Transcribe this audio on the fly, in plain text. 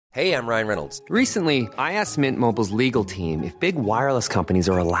Hey, I'm Ryan Reynolds. Recently, I asked Mint Mobile's legal team if big wireless companies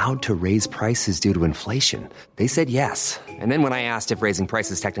are allowed to raise prices due to inflation. They said yes. And then when I asked if raising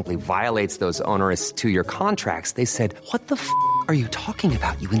prices technically violates those onerous two-year contracts, they said, "What the f*** are you talking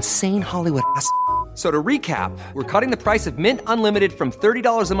about, you insane Hollywood ass?" So to recap, we're cutting the price of Mint Unlimited from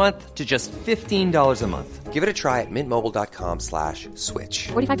 $30 a month to just $15 a month. Give it a try at mintmobile.com/switch.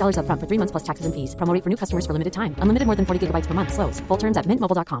 $45 up front for 3 months plus taxes and fees. Promo rate for new customers for limited time. Unlimited more than 40 gigabytes per month. Slows full terms at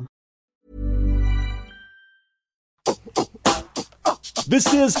mintmobile.com.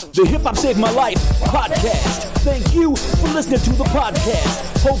 This is the Hip Hop Saved My Life podcast. Thank you for listening to the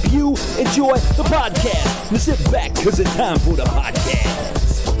podcast. Hope you enjoy the podcast. Now sit back, because it's time for the podcast.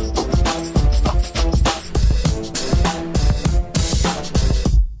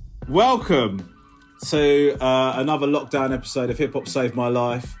 Welcome to another lockdown episode of Hip Hop Saved My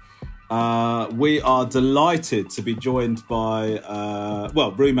Life. We are delighted to be joined by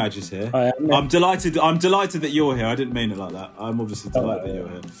Rue Madge is here. I'm delighted that you're here. I didn't mean it like that. I'm obviously delighted that you're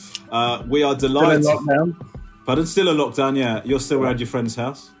here. We are delighted. Still in lockdown? Pardon? Still a lockdown, yeah. You're still around your friend's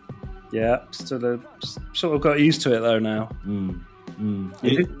house? Yeah, sort of got used to it though now.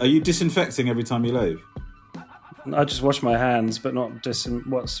 Are you disinfecting every time you leave? I just wash my hands, but not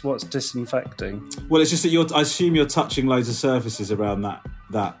what's disinfecting? Well, it's just that I assume you're touching loads of surfaces around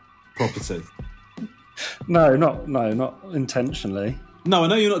that property. No, not intentionally. No, I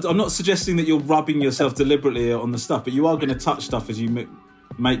know you're not. I'm not suggesting that you're rubbing yourself deliberately on the stuff, but you are going to touch stuff as you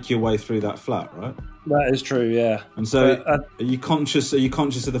make your way through that flat, right? That is true, yeah. And so, are you conscious? Are you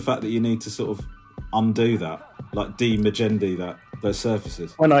conscious of the fact that you need to sort of undo that, like de-magendy those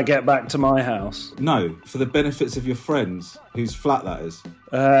surfaces? When I get back to my house? No, for the benefits of your friends whose flat that is.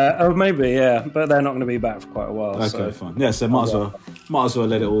 Maybe, yeah, but they're not going to be back for quite a while. Okay, fine. Yeah, so might as well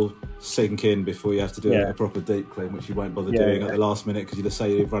let it all sink in before you have to do a proper deep clean, which you won't bother doing at the last minute because you just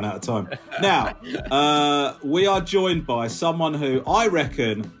say you've run out of time. Now, we are joined by someone who I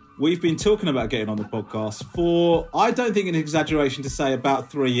reckon we've been talking about getting on the podcast for, I don't think an exaggeration to say, about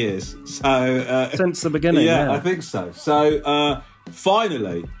 3 years. So since the beginning, yeah, I think so. So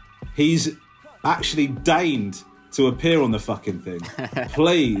finally, he's actually deigned to appear on the fucking thing.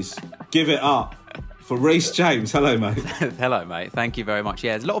 Please give it up for Rhys James. Hello, mate. Hello, mate. Thank you very much.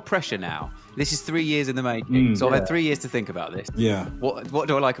 Yeah, there's a lot of pressure now. This is 3 years in the making, so I've had 3 years to think about this. Yeah. What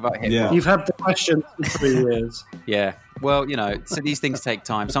do I like about hip-hop? Yeah. You've had the question for 3 years. Yeah. Well, so these things take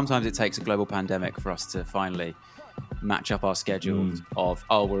time. Sometimes it takes a global pandemic for us to finally match up our schedules of,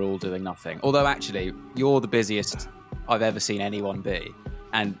 we're all doing nothing. Although, actually, you're the busiest I've ever seen anyone be.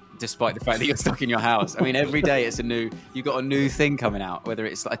 And despite the fact that you're stuck in your house, I mean, every day you've got a new thing coming out, whether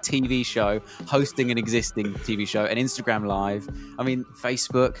it's like a TV show, hosting an existing TV show, an Instagram Live, I mean,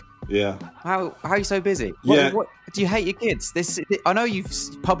 Facebook. Yeah. How are you so busy? Yeah. What, do you hate your kids? I know you've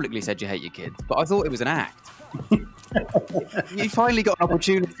publicly said you hate your kids, but I thought it was an act. You finally got an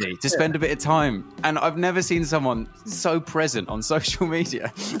opportunity to spend a bit of time, and I've never seen someone so present on social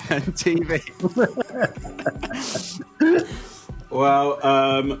media and TV. Well,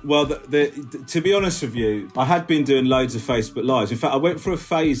 to be honest with you, I had been doing loads of Facebook Lives. In fact, I went through a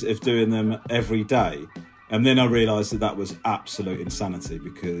phase of doing them every day, and then I realised that was absolute insanity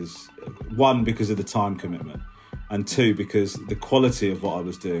because, one, because of the time commitment, and two, because the quality of what I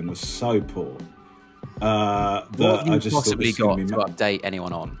was doing was so poor. What have you possibly got to update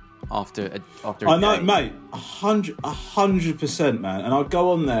anyone on after a I know, day? mate, 100%, man. And I'd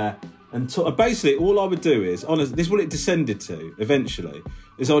go on there and basically all I would do is, honestly, this is what it descended to eventually,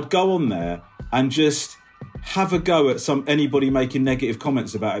 is I'd go on there and just have a go at anybody making negative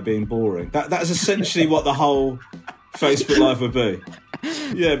comments about it being boring. That's essentially what the whole Facebook Live would be.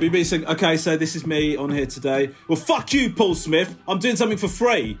 Yeah, it'd be me saying, okay, so this is me on here today. Well, fuck you, Paul Smith. I'm doing something for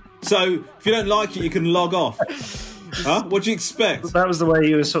free. So if you don't like it, you can log off. Huh? What do you expect? That was the way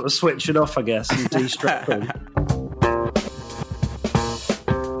you were sort of switching off, I guess, and de-stressing.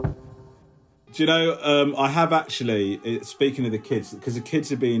 Do you know, I have actually, speaking of the kids, because the kids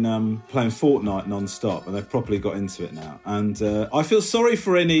have been playing Fortnite non-stop and they've properly got into it now. And I feel sorry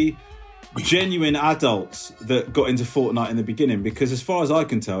for any genuine adults that got into Fortnite in the beginning, because as far as I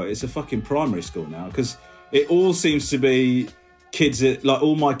can tell, it's a fucking primary school now, because it all seems to be kids that, like,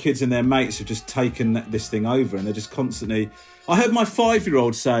 all my kids and their mates have just taken this thing over, and they're just constantly... I heard my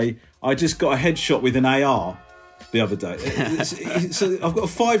 5-year-old say, I just got a headshot with an AR the other day. So I've got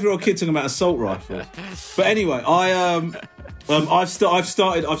a 5-year-old kid talking about assault rifles. But anyway, I've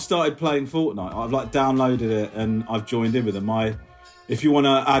started playing Fortnite. I've like downloaded it and I've joined in with them. If you want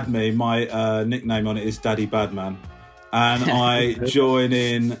to add me, my nickname on it is Daddy Badman. And I join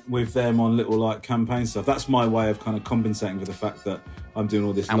in with them on little like campaign stuff. That's my way of kind of compensating for the fact that I'm doing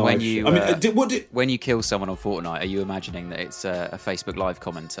all this And live when you, shit. when you kill someone on Fortnite, are you imagining that it's a Facebook Live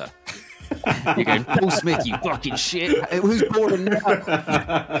commenter? You're going, Paul Smith, you fucking shit. Who's balling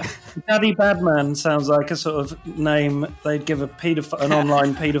now? Daddy Badman sounds like a sort of name they'd give an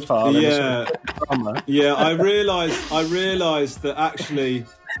online paedophile. Yeah, yeah. I realised that actually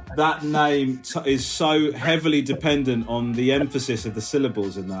that name is so heavily dependent on the emphasis of the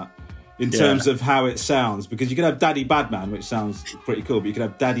syllables in that, in terms of how it sounds. Because you could have Daddy Badman, which sounds pretty cool, but you could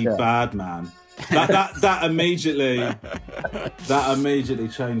have Daddy Badman. That immediately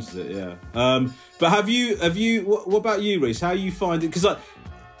changes it. Yeah. But have you? What about you, Reese? How you find it? Because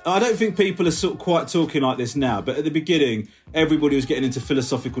I don't think people are sort of quite talking like this now. But at the beginning, everybody was getting into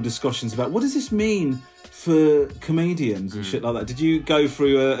philosophical discussions about what does this mean for comedians and shit like that. Did you go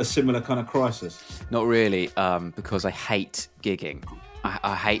through a similar kind of crisis? Not really, because I hate gigging.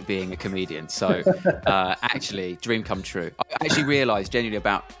 I hate being a comedian. So actually, dream come true. I actually realised genuinely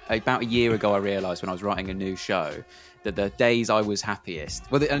about a year ago, I realised when I was writing a new show that the days I was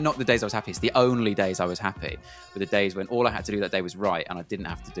happiest, not the days I was happiest, the only days I was happy were the days when all I had to do that day was write and I didn't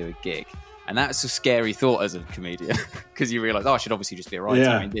have to do a gig. And that's a scary thought as a comedian because you realise, I should obviously just be a writer.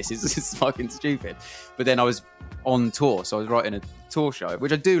 Yeah. I mean, this is fucking stupid. But then I was on tour, so I was writing a tour show,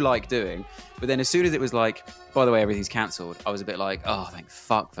 which I do like doing. But then as soon as it was like, by the way, everything's cancelled, I was a bit like, oh, thank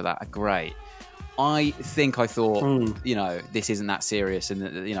fuck for that. Great. I think I thought, this isn't that serious and,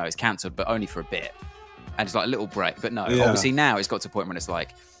 it's cancelled, but only for a bit. And it's like a little break. But no, obviously now it's got to a point when it's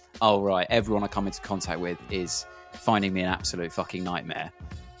like, oh, right, everyone I come into contact with is finding me an absolute fucking nightmare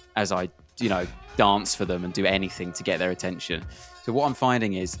as I, dance for them and do anything to get their attention. So what I'm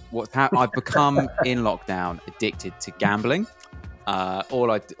finding is I've become in lockdown addicted to gambling. All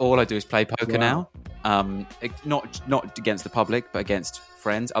I do is play poker now. Not against the public, but against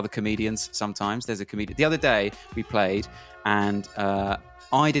friends, other comedians. Sometimes there's a comedian. The other day we played, and I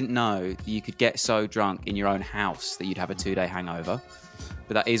didn't know that you could get so drunk in your own house that you'd have a 2-day hangover.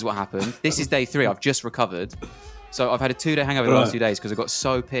 But that is what happened. This is day 3. I've just recovered. So I've had a 2-day hangover the last 2 days because I got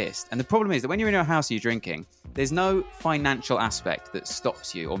so pissed. And the problem is that when you're in your house and you're drinking, there's no financial aspect that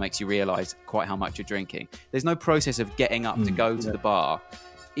stops you or makes you realise quite how much you're drinking. There's no process of getting up to go to the bar.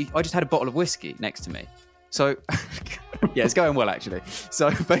 I just had a bottle of whiskey next to me. So, yeah, it's going well, actually. So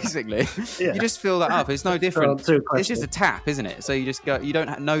basically, you just fill that up. It's no different. It's just a tap, isn't it? So you just go, you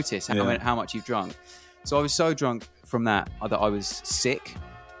don't notice how much you've drunk. So I was so drunk from that I was sick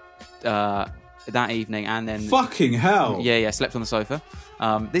that evening, and then fucking hell. Yeah, slept on the sofa.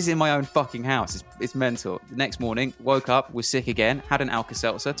 This is in my own fucking house. It's mental. The next morning, woke up, was sick again, had an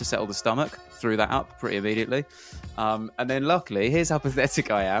Alka-Seltzer to settle the stomach, threw that up pretty immediately. And then luckily, here's how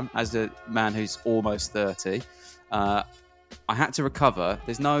pathetic I am as a man who's almost 30. I had to recover.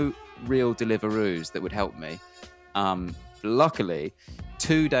 There's no real Deliveroos that would help me. Luckily,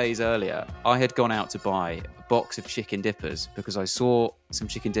 2 days earlier, I had gone out to buy a box of chicken dippers because I saw some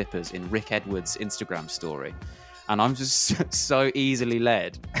chicken dippers in Rick Edwards' Instagram story. And I'm just so easily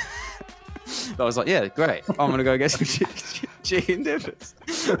led that I was like, yeah, great. I'm going to go get some chicken dippers.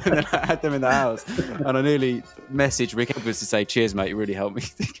 And then I had them in the house. And I nearly messaged Rick Edwards to say, cheers, mate. You really helped me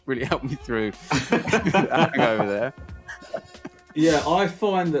through the hangover there. Yeah, I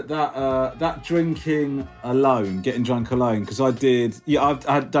find that drinking alone, getting drunk alone, because I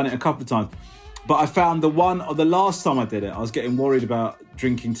had done it a couple of times, but I found the last time I did it, I was getting worried about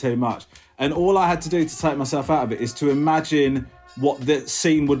drinking too much, and all I had to do to take myself out of it is to imagine what the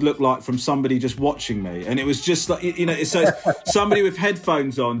scene would look like from somebody just watching me, and it was just like, so it's somebody with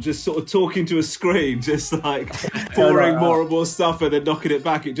headphones on, just sort of talking to a screen, just like pouring more and more stuff and then knocking it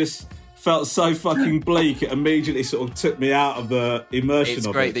back. It just felt so fucking bleak. It immediately sort of took me out of the immersion of it. It's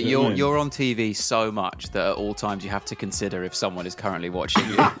great that you're on TV so much that at all times you have to consider if someone is currently watching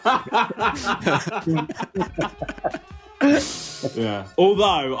you. Yeah.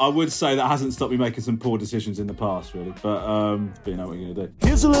 Although I would say that hasn't stopped me making some poor decisions in the past, really. But you know what you're gonna do.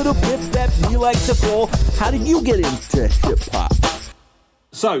 Here's a little bit that we like to call, how did you get into hip-hop?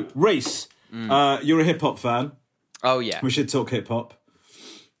 So, Reese, you're a hip-hop fan. Oh, yeah. We should talk hip-hop.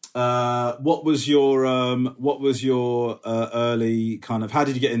 What was your early kind of, how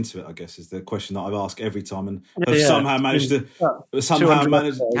did you get into it, I guess, is the question that I've asked every time, and have somehow managed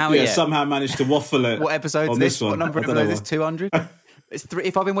to waffle it. What episode is this? What number episode is this? 200? It's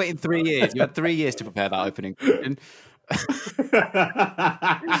if I've been waiting 3 years, you had 3 years to prepare that opening question. Do you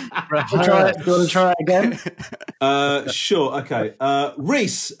want to try it again? Sure, okay.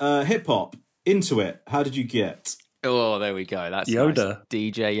 Reese, hip-hop, into it, how did you get? Oh, there we go. That's Yoda. Nice.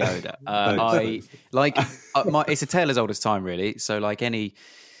 DJ Yoda. It's a tale as old as time, really. So like any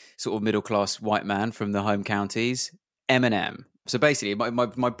sort of middle-class white man from the home counties, Eminem. So basically,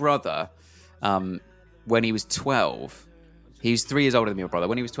 my brother, when he was 12, he was 3 years older than me, my brother.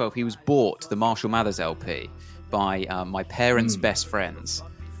 When he was 12, he was bought the Marshall Mathers LP by my parents' best friends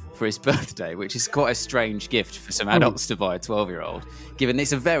for his birthday, which is quite a strange gift for some adults to buy a 12-year-old, given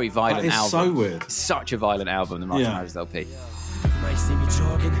it's a very violent album. So weird. It's such a violent album, the Marshall Mathers LP. You might see me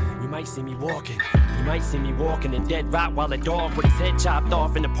jogging, you might see me walking. You might see me walking in dead right while a dog with his head chopped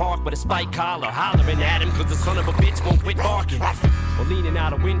off in the park with a spike collar, hollering at him cause the son of a bitch won't quit barking. Or leaning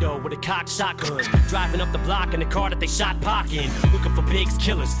out a window with a cocked shotgun, driving up the block in the car that they shot Pac in, looking for pigs,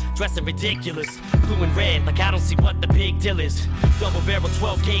 killers, dressing ridiculous, blue and red like I don't see what the big deal is. Double barrel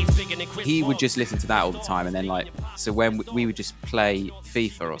 12 gauge bigger than Chris. He would just listen to that all the time, and then so when we would just play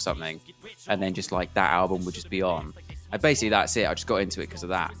FIFA or something, and then just like that album would just be on. And basically that's it. I just got into it because of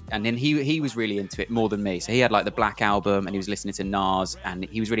that. And then he was really into it more than me. So he had like the Black Album, and he was listening to Nas, and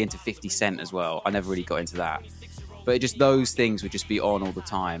he was really into 50 Cent as well. I never really got into that. But just those things would just be on all the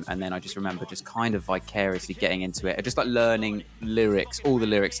time. And then I just remember just kind of vicariously getting into it. Just like learning lyrics, all the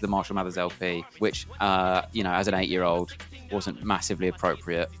lyrics to the Marshall Mathers LP, which, as an 8-year-old wasn't massively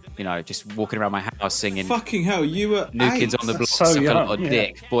appropriate. Just walking around my house singing. Fucking hell, you were New 8. Kids on the Block, So suck a young, lot of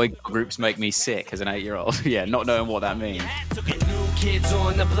dick. Boy groups make me sick as an 8-year-old. Yeah, not knowing what that means. New kids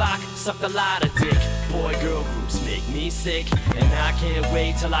on the block, suck a lot of dick. Boy girl groups make me sick. And I can't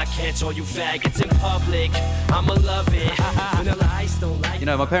wait till I catch all you faggots in public. I'ma love it. Vanilla Ice don't like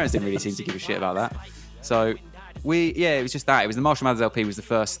My parents didn't really seem to give a shit about that. So it was just that. It was the Marshall Mathers LP was the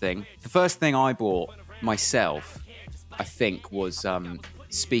first thing. The first thing I bought myself, I think, was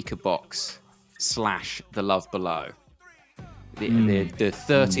Speaker Box / The Love Below, the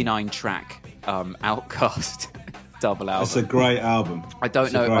 39-track Outkast double album. That's a great album. I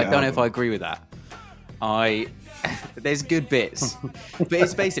don't know if I agree with that. There's good bits, but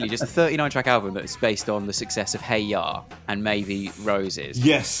it's basically just a 39-track album that's based on the success of Hey Ya and maybe Roses.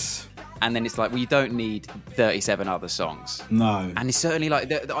 Yes. And then it's like, well, you don't need 37 other songs. No. And it's certainly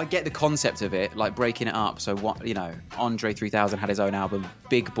like, I get the concept of it, like breaking it up. So what, Andre 3000 had his own album,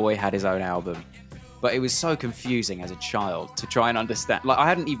 Big Boy had his own album. But it was so confusing as a child to try and understand. Like, I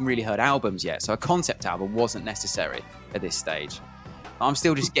hadn't even really heard albums yet, so a concept album wasn't necessary at this stage. I'm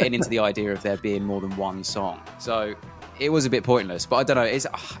still just getting into the idea of there being more than one song. So it was a bit pointless, but I don't know.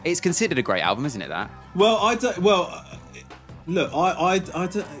 It's considered a great album, isn't it, that? Well, I don't... Well... Look, I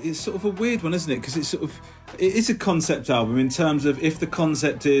don't, it's sort of a weird one, isn't it? Because it is a concept album in terms of if the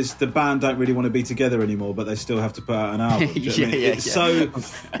concept is the band don't really want to be together anymore, but they still have to put out an album.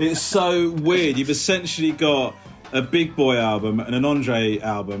 It's so weird. You've essentially got a Big Boy album and an Andre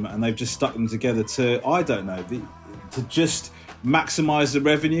album, and they've just stuck them together to, I don't know, to just maximise the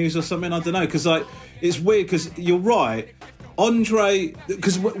revenues or something. I don't know, because it's weird because you're right, Andre,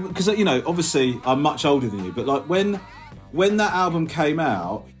 because obviously I'm much older than you, but like when that album came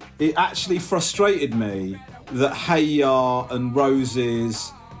out, it actually frustrated me that Hey Ya and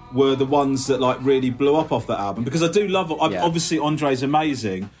Roses were the ones that like really blew up off that album, because I do love it. Obviously Andre's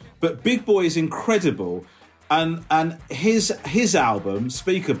amazing, but Big Boy is incredible, and his album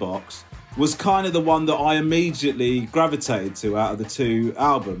Speaker Box was kind of the one that I immediately gravitated to out of the two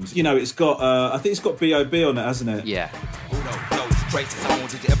albums. It's got I think it's got B.O.B. on it, hasn't it? Yeah. Traces on.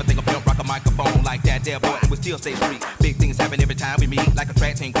 Did you ever think of pimp rock a microphone like that? There, boy, and we still stay street. Big things happen every time we meet, like a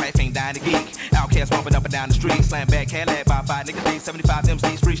track team, crack team, dying to geek. Outcast bumping up and down the street, slam back, Cadillac by 5 niggas, D 75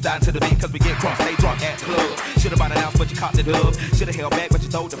 MCs, freestyle into the beat, cause we get crunk, stay drunk at the club. Should've bought an ounce, but you caught the dub. Should've held back, but you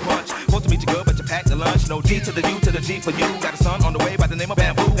throw the punch. Supposed to meet you good, but you packed the lunch. No G to the U to the G for you. Got a son on the way by the name of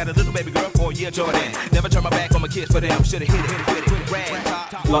Bamboo. Got a little baby girl for a year, Jordan. Never turn my back on my kids for them. Should've hit it, rag.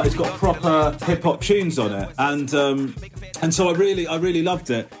 Like, it's got proper hip-hop tunes on it, and so I really loved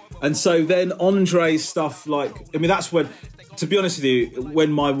it. And so then Andre's stuff, that's when, to be honest with you,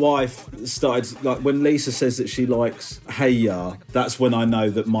 when my wife started, like when Lisa says that she likes Hey Ya, that's when I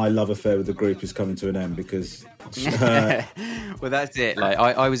know that my love affair with the group is coming to an end, because well, that's it. Like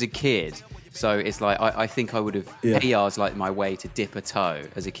I was a kid, so it's like I think I would have Hey Ya's like my way to dip a toe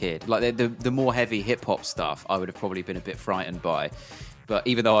as a kid. Like the more heavy hip hop stuff, I would have probably been a bit frightened by. But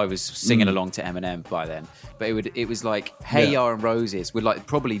even though I was singing along to Eminem by then, but it was like Hey Ya and Roses were like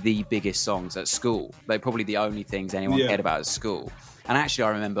probably the biggest songs at school. They're probably the only things anyone cared about at school. And actually,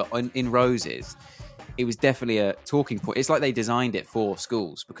 I remember in Roses, it was definitely a talking point. It's like they designed it for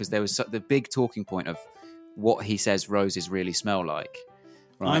schools, because there was the big talking point of what he says roses really smell like.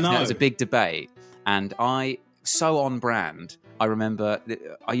 Right? I know. And it was a big debate, and so on brand. I remember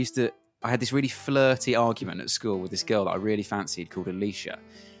I had this really flirty argument at school with this girl that I really fancied called Alicia.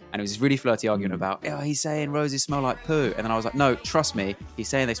 And it was this really flirty argument about, he's saying roses smell like poo. And then I was like, no, trust me, he's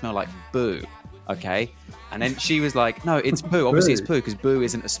saying they smell like boo. okay? And then she was like, no, it's poo. Obviously it's poo because boo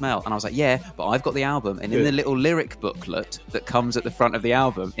isn't a smell. And I was like, yeah, but I've got the album. And in the little lyric booklet that comes at the front of the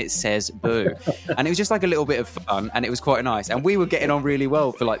album, it says boo. And it was just like a little bit of fun, and it was quite nice. And we were getting on really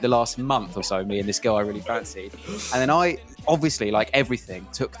well for like the last month or so, me and this girl I really fancied. And then I, obviously, like everything,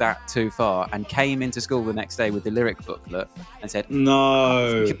 took that too far and came into school the next day with the lyric booklet and said,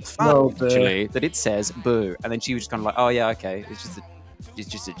 no, actually, that it says boo. And then she was just kind of like, oh yeah, okay, it's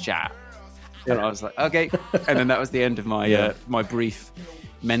just a chat. And I was like, okay. And then that was the end of my my brief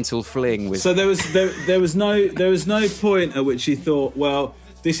mental fling with. So there was no point at which you thought, well,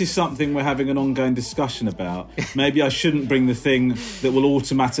 this is something we're having an ongoing discussion about. Maybe I shouldn't bring the thing that will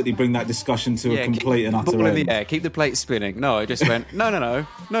automatically bring that discussion to a complete and utter end. Yeah, keep the plate spinning. No, I just went, no.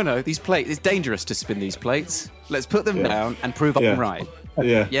 These plates, it's dangerous to spin these plates. Let's put them down and prove I'm right.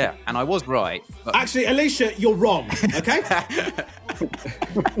 Yeah. Yeah, and I was right. But... Actually, Alicia, you're wrong, okay?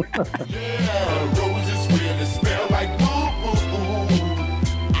 Roses really smell like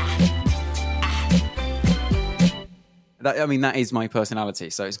that is my personality.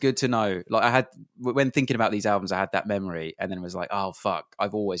 So it's good to know. Like when thinking about these albums, I had that memory, and then it was like, oh fuck,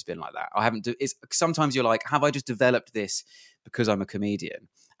 I've always been like that. I haven't. Sometimes you're like, have I just developed this because I'm a comedian,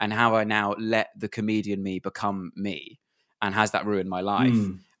 and have I now let the comedian me become me, and has that ruined my life?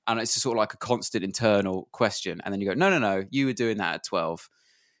 And it's just sort of like a constant internal question. And then you go, no, you were doing that at 12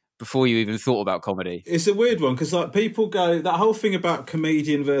 before you even thought about comedy. It's a weird one because like people go, that whole thing about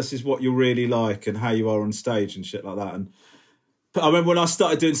comedian versus what you're really like and how you are on stage and shit like that. And I remember when I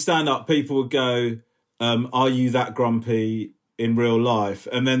started doing stand-up, people would go, are you that grumpy in real life?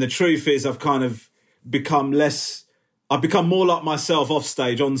 And then the truth is I've kind of become more like myself off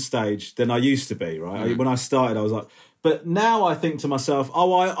stage, on stage than I used to be, right? When I started, I was like... But now I think to myself,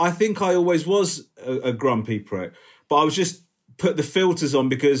 I think I always was a grumpy prick, but I was just put the filters on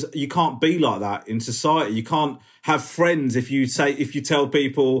because you can't be like that in society. You can't have friends if you tell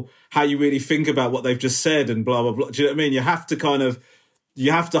people how you really think about what they've just said and blah, blah, blah. Do you know what I mean? You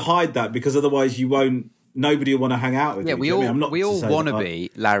have to hide that because otherwise nobody will want to hang out with you. We all want to be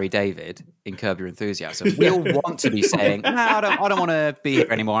Larry David in Curb Your Enthusiasm. We all want to be saying, no, I don't want to be here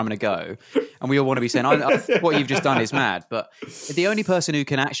anymore, I'm going to go. And we all want to be saying, what you've just done is mad. But the only person who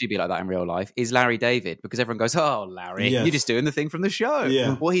can actually be like that in real life is Larry David, because everyone goes, oh, Larry, you're just doing the thing from the show.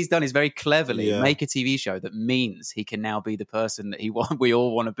 Yeah. What he's done is very cleverly make a TV show that means he can now be the person that we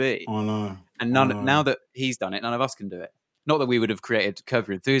all want to be. I know. And now that he's done it, none of us can do it. Not that we would have created Curb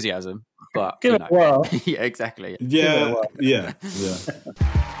Your Enthusiasm, but give it a while. Yeah, exactly. Yeah.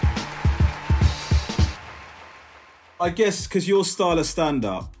 I guess because your style of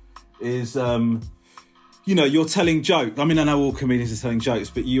stand-up is, you're telling jokes. I mean, I know all comedians are telling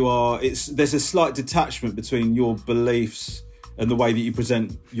jokes, but there's a slight detachment between your beliefs and the way that you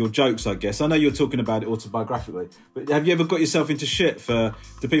present your jokes, I guess. I know you're talking about it autobiographically, but have you ever got yourself into shit have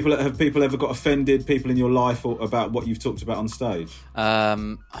people ever got offended, people in your life, or about what you've talked about on stage? I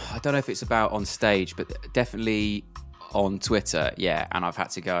don't know if it's about on stage, but definitely on Twitter, yeah, and I've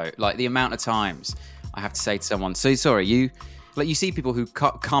had to go. Like, the amount of times I have to say to someone, so sorry, you see people who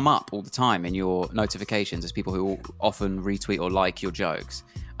come up all the time in your notifications as people who often retweet or like your jokes.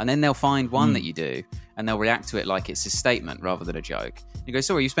 And then they'll find one that you do and they'll react to it like it's a statement rather than a joke. You go,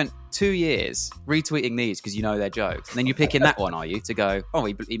 sorry, you spent 2 years retweeting these because you know they're jokes. And then you pick in that one, are you? To go, oh,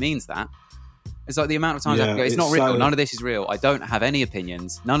 he means that. It's like the amount of times I can go, it's not real. None of this is real. I don't have any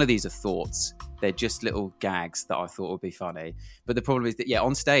opinions. None of these are thoughts. They're just little gags that I thought would be funny. But the problem is that,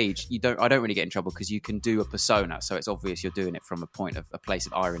 on stage, I don't really get in trouble because you can do a persona. So it's obvious you're doing it from a place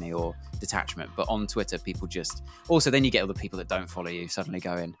of irony or detachment. But on Twitter, people just... Also, then you get other people that don't follow you suddenly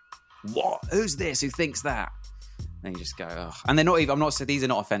going, what? Who's this? Who thinks that? And then you just go, ugh. And they're not even... these are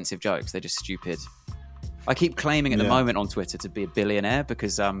not offensive jokes. They're just stupid. I keep claiming at the moment on Twitter to be a billionaire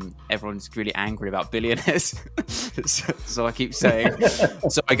because everyone's really angry about billionaires. so I keep saying,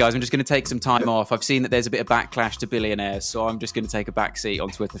 sorry guys, I'm just going to take some time off. I've seen that there's a bit of backlash to billionaires, so I'm just going to take a back seat on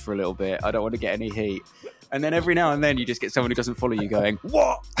Twitter for a little bit. I don't want to get any heat. And then every now and then you just get someone who doesn't follow you going,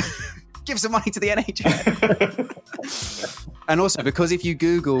 what? Give some money to the NHS. And also because if you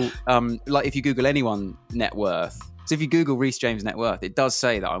Google, anyone net worth, so if you Google Rhys James net worth, it does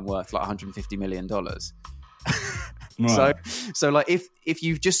say that I'm worth like $150 million. Right. So like if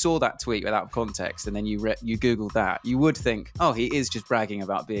you just saw that tweet without context and then you Googled that, you would think, oh, he is just bragging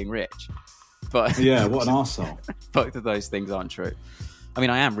about being rich. But yeah, what an arsehole. Both of those things aren't true. I mean,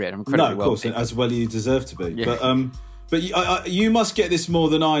 I am rich. I'm incredibly wealthy. No, of course, as well you deserve to be. Yeah. But you must get this more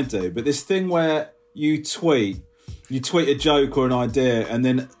than I do. But this thing where you tweet a joke or an idea, and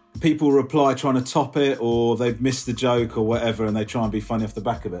then people reply trying to top it, or they've missed the joke or whatever, and they try and be funny off the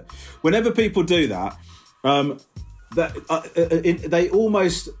back of it. Whenever people do that, they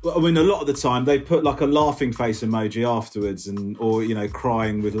almost, I mean, a lot of the time they put like a laughing face emoji afterwards, or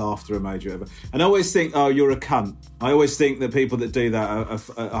crying with laughter emoji, or whatever. And I always think, oh, you're a cunt. I always think that people that do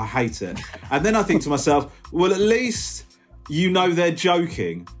that I hate it. And then I think to myself, well, at least they're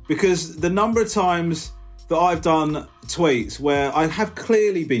joking, because the number of times that I've done tweets where I have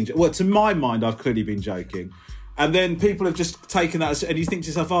clearly been, well, to my mind, I've clearly been joking, and then people have just taken that, and you think to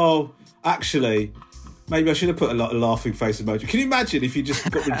yourself, oh, actually, maybe I should have put a laughing face emoji. Can you imagine if you just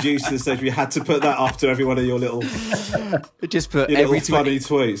got reduced to the stage where you had to put that after every one of your little, just put every funny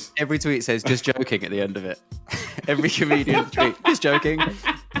tweets? Every tweet says "just joking" at the end of it. Every comedian tweet, just joking.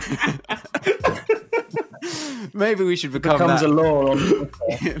 Maybe we should become becomes that. A law.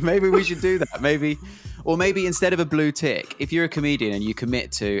 Maybe we should do that. Maybe instead of a blue tick, if you're a comedian and you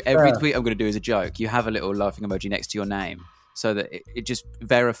commit to every tweet I'm going to do is a joke, you have a little laughing emoji next to your name, so that it just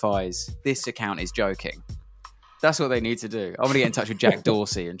verifies this account is joking. That's what they need to do. I'm going to get in touch with Jack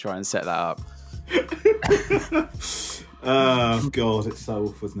Dorsey and try and set that up. Oh, God, it's so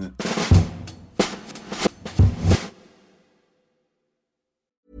awful, isn't it?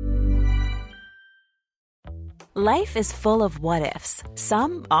 Life is full of what-ifs.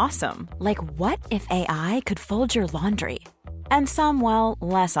 Some awesome, like what if AI could fold your laundry? And some, well,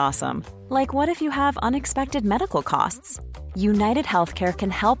 less awesome, like what if you have unexpected medical costs? United Healthcare can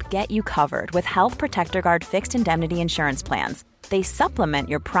help get you covered with Health Protector Guard fixed indemnity insurance plans. They supplement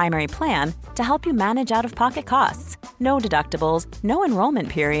your primary plan to help you manage out-of-pocket costs. No deductibles, no enrollment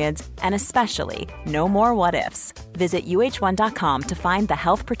periods, and especially no more what-ifs. Visit uh1.com to find the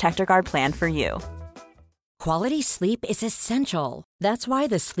Health Protector Guard plan for you. Quality sleep is essential. That's why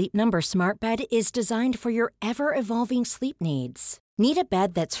the Sleep Number Smart Bed is designed for your ever-evolving sleep needs. Need a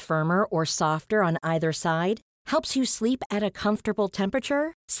bed that's firmer or softer on either side? Helps you sleep at a comfortable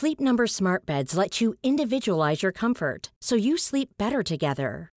temperature? Sleep Number Smart Beds let you individualize your comfort, so you sleep better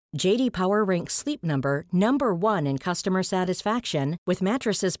together. J.D. Power ranks Sleep Number number 1 in customer satisfaction with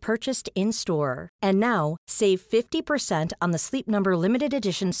mattresses purchased in-store. And now, save 50% on the Sleep Number Limited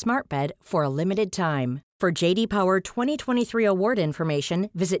Edition Smart Bed for a limited time. For J.D. Power 2023 award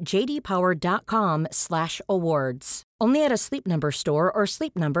information, visit jdpower.com/awards. Only at a Sleep Number store or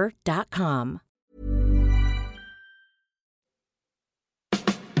sleepnumber.com.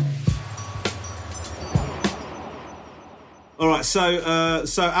 All right, so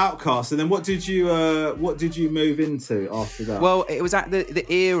Outcast, and then what did you move into after that? Well, it was at the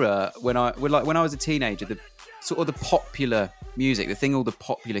era when I was a teenager. The sort of the popular music, the thing all the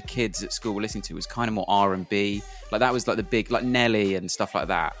popular kids at school were listening to was kind of more R&B. Like that was like the big, like Nelly and stuff like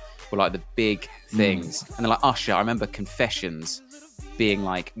that were like the big things. And then like Usher, I remember Confessions being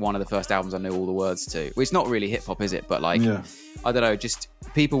like one of the first albums I knew all the words to. Well, it's not really hip hop, is it? But like, I don't know, just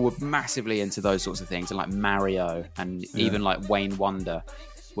people were massively into those sorts of things. And like Mario and even like Wayne Wonder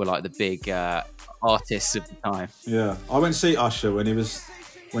were like the big artists of the time. Yeah, I went to see Usher when he was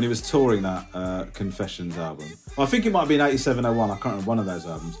touring that Confessions album. Well, I think it might have been 87, 01, I can't remember, one of those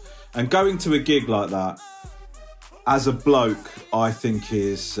albums. And going to a gig like that, as a bloke, I think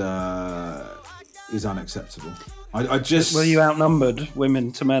is unacceptable. I just... Were you outnumbered,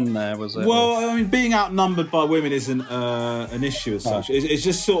 women to men there, was it? Well, I mean, being outnumbered by women isn't an issue as such. It's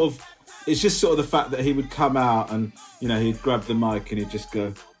just sort of the fact that he would come out and, he'd grab the mic and he'd just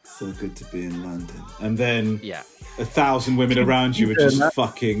go, so good to be in London. And then 1,000 women around you would just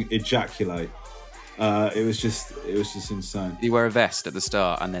fucking ejaculate. It was just insane. You wear a vest at the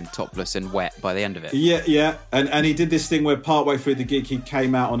start and then topless and wet by the end of it. Yeah. And he did this thing where partway through the gig he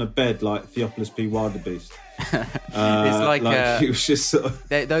came out on a bed like Theophilus P. Wildebeest. It's like it was just sort of...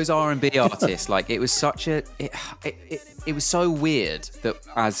 those R&B artists, like it was such a it was so weird that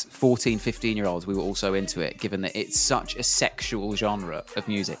as 14, 15-year-olds we were also into it, given that it's such a sexual genre of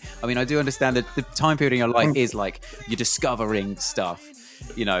music. I mean, I do understand that the time period in your life is like you're discovering stuff,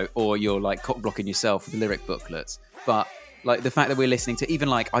 or you're like cock blocking yourself with the lyric booklets, but like the fact that we're listening to, even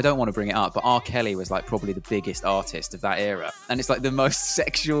like, I don't want to bring it up, but R. Kelly was like probably the biggest artist of that era, and it's like the most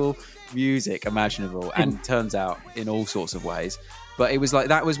sexual music imaginable, and turns out in all sorts of ways. But it was like,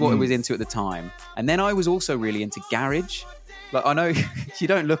 that was what I was into at the time. And then I was also really into garage. Like, I know you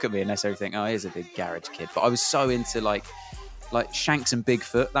don't look at me and necessarily think, oh, here's a big garage kid, but I was so into like Shanks and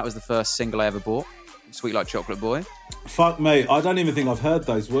Bigfoot. That was the first single I ever bought. Sweet Like Chocolate Boy. Fuck me, I don't even think I've heard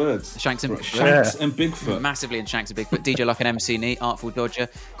those words. Shanks and Bigfoot. Massively in Shanks and Bigfoot. DJ Luck and MC Neat, Artful Dodger,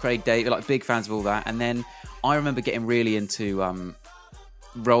 Craig David, like big fans of all that. And then I remember getting really into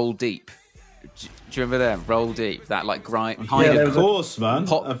Roll Deep, you remember them? Roll Deep, that like grind, of course, man.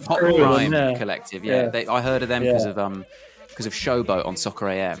 Pop grime collective. Yeah, I heard of them because of Showboat on Soccer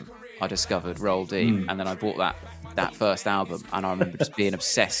AM. I discovered Roll Deep, and then I bought that first album, and I remember just being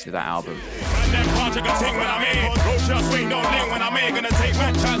obsessed with that album.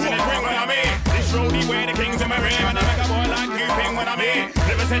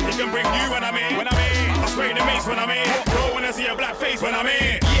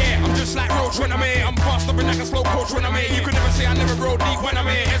 I'm just like Roach when I'm here. I'm faster than like a slow coach when I'm here. You can never say I never roll deep when I'm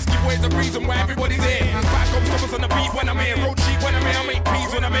here. Esky boys the reason why everybody's here. Five stoppers on the beat when I'm here. Road cheap when I'm here. I make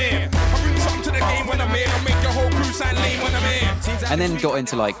peas when I'm here. I bring something to the game when I'm here. I make the whole crew sign lane when I'm here. And then got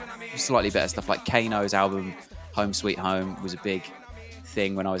into like slightly better stuff, like Kano's album Home Sweet Home was a big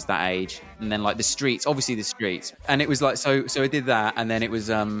thing when I was that age. And then like The Streets, and it was like so I did that, and then it was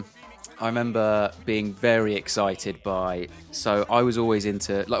I remember being very excited by. So I was always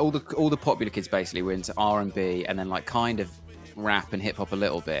into like all the popular kids basically were into R&B, and then like kind of rap and hip hop a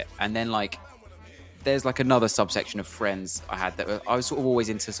little bit, and then like there's like another subsection of friends I had that I was sort of always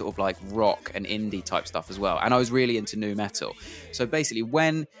into sort of like rock and indie type stuff as well, and I was really into nu metal. So basically,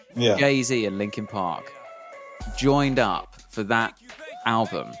 when Jay-Z and Linkin Park joined up for that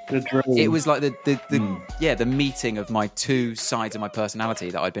album, it was like the meeting of my two sides of my personality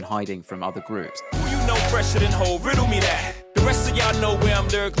that I'd been hiding from other groups. You know fresher than whole, riddle me that. The rest of y'all know where I'm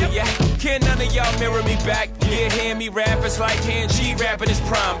lyrically at. Can none of y'all mirror me back? Yeah, hear me rap, it's like hearing G rap in his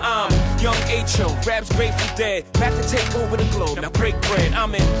prime. I'm young H.O., raps Grateful Dead, back to take over the globe, now break bread.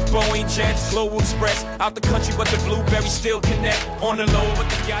 I'm in Boeing Jets, Global Express, out the country but the blueberries still connect, on the low with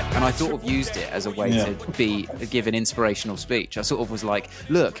the yacht. And I sort of used it as a way to give an inspirational speech. I sort of was like,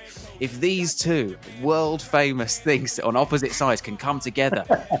 look, if these two world famous things on opposite sides can come together,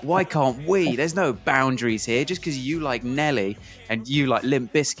 why can't we? There's no boundaries here. Just because you like Nelly and you like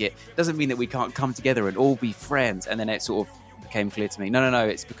Limp Bizkit doesn't mean that we can't come together and all be friends. And then it sort of became clear to me, no,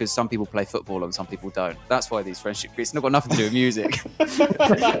 it's because some people play football and some people don't. That's why these friendship groups, it's not got nothing to do with music.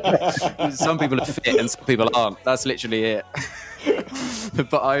 Some people are fit and some people aren't. That's literally it.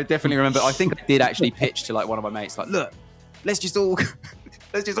 But I definitely remember, I think I did actually pitch to like one of my mates, like, look, let's just all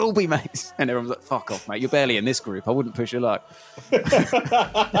be mates. And everyone's like, fuck off, mate. You're barely in this group. I wouldn't push your luck.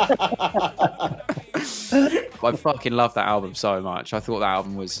 I fucking love that album so much. I thought that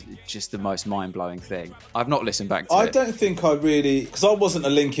album was just the most mind-blowing thing. I've not listened back to it. I don't think I really... Because I wasn't a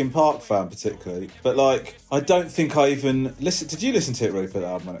Linkin Park fan particularly. But, like, I don't think I even... Did you listen to it, Rupert, that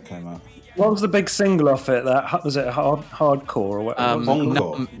album when it came out? What was the big single off it? That was it Hardcore or what?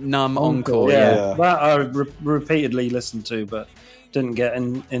 Encore. Numb Encore, yeah. That I repeatedly listened to, but didn't get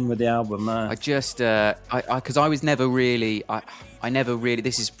in with the album. No. I just because I was never really I never really,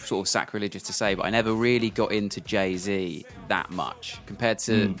 this is sort of sacrilegious to say, but I never really got into Jay-Z that much compared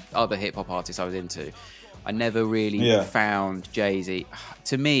to other hip hop artists I was into. I never really found Jay-Z.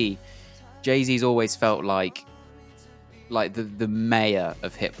 To me, Jay-Z's always felt like the mayor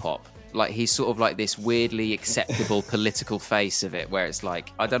of hip hop. Like he's sort of like this weirdly acceptable political face of it, where it's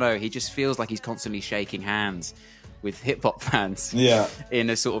like, I don't know, he just feels like he's constantly shaking hands with hip hop fans. Yeah. In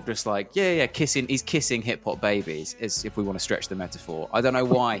a sort of just like, he's kissing hip hop babies, as if we want to stretch the metaphor. I don't know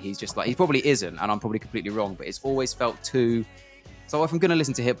why he's just like, he probably isn't, and I'm probably completely wrong, but it's always felt too. So if I'm going to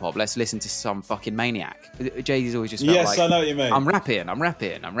listen to hip hop, let's listen to some fucking maniac. Jay-Z's always just felt like, I know what you mean. I'm rapping.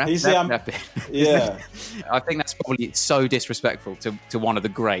 He's rapping. Yeah. I think that's probably so disrespectful to one of the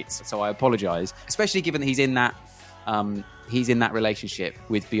greats. So I apologise, especially given that he's in that relationship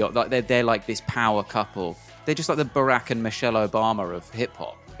with Beyonce. Like they're like this power couple. They're just like the Barack and Michelle Obama of hip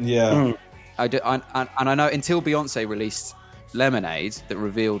hop. Yeah. And I know until Beyonce released Lemonade, that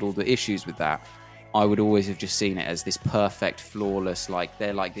revealed all the issues with that, I would always have just seen it as this perfect, flawless, like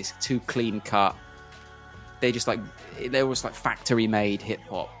they're like this too clean cut. They're almost like factory made hip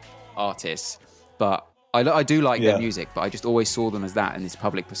hop artists. But I do like their music, but I just always saw them as that in this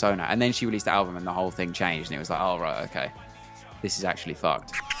public persona. And then she released the album and the whole thing changed, and it was like, oh right, okay, this is actually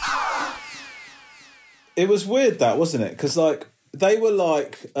fucked. It was weird that, wasn't it? Because like they were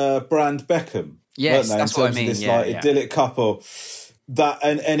like Brand Beckham, yes, weren't they? That's what I mean. This idyllic couple. That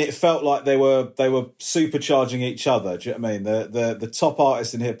and it felt like they were supercharging each other. Do you know what I mean? The top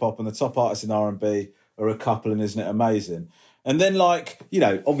artists in hip hop and the top artists in R&B are a couple, and isn't it amazing? And then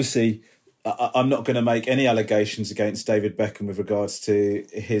obviously, I'm not going to make any allegations against David Beckham with regards to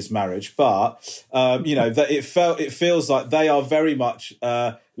his marriage, but that it feels like they are very much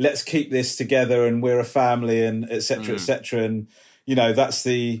let's keep this together and we're a family and etc. etc. And that's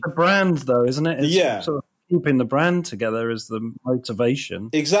the brand though, isn't it? It's sort of keeping the brand together is the motivation.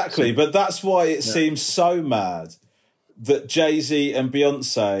 Exactly, but that's why it seems so mad that Jay-Z and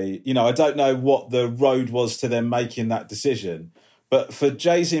Beyonce, you know, I don't know what the road was to them making that decision, but for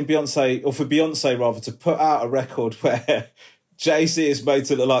Jay-Z and Beyonce, or for Beyonce rather, to put out a record where Jay-Z is made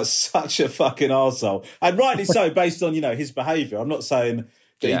to look like such a fucking arsehole, and rightly so, based on, you know, his behaviour. I'm not saying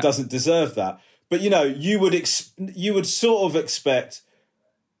that he doesn't deserve that, but, you know, you would sort of expect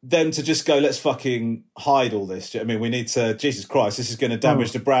them to just go, let's fucking hide all this. Do you know what I mean? We need to, Jesus Christ, this is going to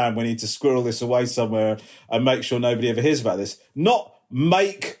damage the brand. We need to squirrel this away somewhere and make sure nobody ever hears about this. Not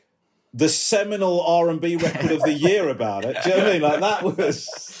make the seminal R&B record of the year about it. Do you know what I mean? Like, that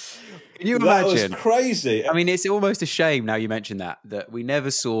was... Can you imagine? That was crazy. I mean, it's almost a shame now you mentioned that we never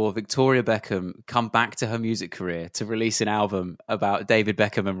saw Victoria Beckham come back to her music career to release an album about David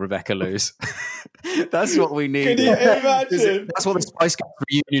Beckham and Rebecca Luz. That's what we need. Can you imagine? That's what the Spice Girls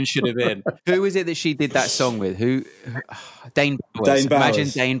reunion should have been. Who was it that she did that song with? Dane Bowers. Imagine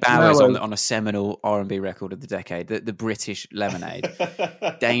Dane Bowers on a seminal R&B record of the decade, the British Lemonade.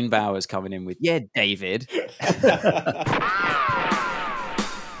 Dane Bowers coming in with, yeah, David.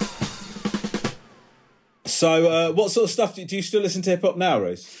 So, what sort of stuff do you still listen to hip hop now,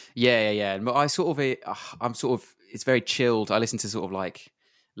 Rose? Yeah. But it's very chilled. I listen to sort of like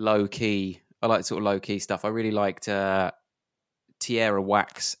low key. I like sort of low key stuff. I really liked Tierra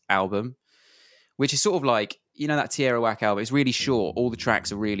Whack's album, which is sort of like, you know, that Tierra Whack album. It's really short. All the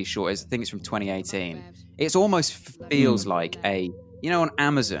tracks are really short. I think it's from 2018. It almost feels like you know, on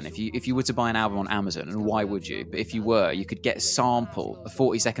Amazon, if you were to buy an album on Amazon, and why would you? But if you were, you could get a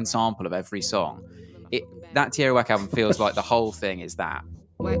 40-second sample of every song. That Tierra Whack album feels like the whole thing is that.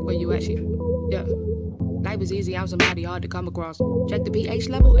 Where you actually? Yeah. Life was easy, I was somebody hard to come across. Check the pH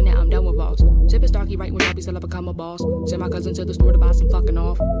level, and now I'm done with Voss. Sipping Starkey right when I be still up become a boss. Send my cousin to the store to buy some fucking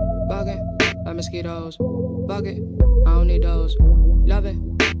off. Bugging, like mosquitoes. Bug it, I don't need those. Love it,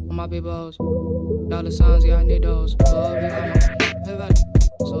 on my peoples. Dollar signs, yeah, I need those. So you know, pick up.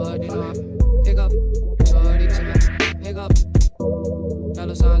 So pick up.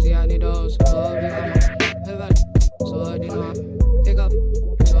 Dollar signs, yeah, I need those. So you know, pick up.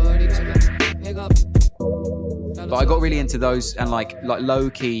 Pick up. But I got really into those and like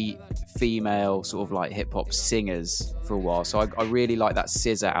low-key female sort of like hip-hop singers for a while. So I really liked that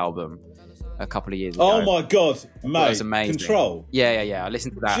SZA album a couple of years ago. Oh my God, mate. That was amazing. Control. Yeah. I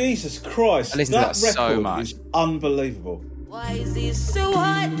listened to that. Jesus Christ. I listened to that so much. Is unbelievable. Why is it so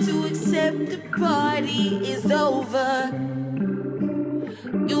hard to accept the party is over?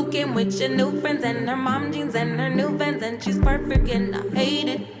 You came with your new friends and her mom jeans and her new Vans, and she's perfect and I hate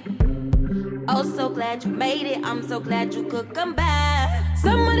it. Oh, so glad you made it. I'm so glad you could come back.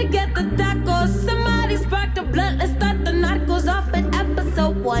 Somebody get the tacos. Somebody spark the blood. Let's start the narcos off at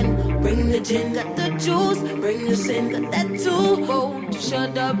episode 1. Bring the gin, got the juice. Bring the sin, got that too. Won't you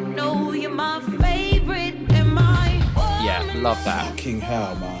shut up? No, you're my favorite. Yeah, love that. Fucking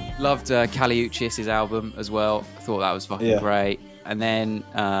hell, man. Loved Kali Uchis's album as well. Thought that was fucking great. And then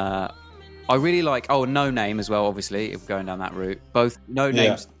I really like No Name as well, obviously, if going down that route. Both No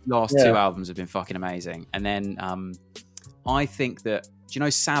Name's last two albums have been fucking amazing. And then I think that, do you know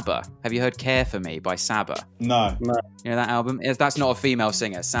Saba? Have you heard Care For Me by Saba? No. You know that album? That's not a female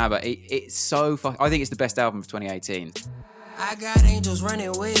singer, Saba. It's so I think it's the best album of 2018. I got angels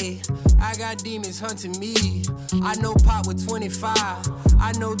running away. I got demons hunting me. I know Pop with 25.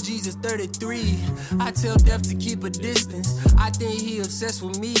 I know Jesus 33. I tell death to keep a distance. I think he obsessed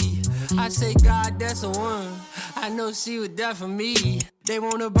with me. I say, God, that's the one. I know she would die for me. They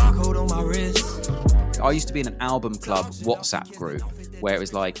want a barcode on my wrist. I used to be in an album club WhatsApp group where it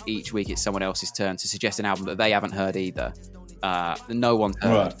was like each week it's someone else's turn to suggest an album that they haven't heard either. No one's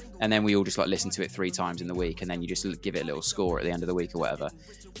heard, right. And then we all just like listen to it 3 times in the week, and then you just give it a little score at the end of the week or whatever.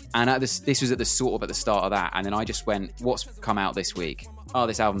 And this was at the start of that, and then I just went, "What's come out this week? Oh,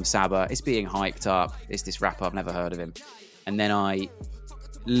 this album Saba. It's being hyped up. It's this rapper, I've never heard of him." And then I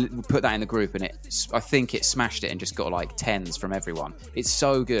put that in the group, and I think it smashed it and just got like 10s from everyone. It's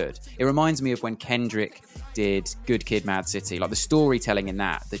so good. It reminds me of when Kendrick did Good Kid, Mad City, like the storytelling in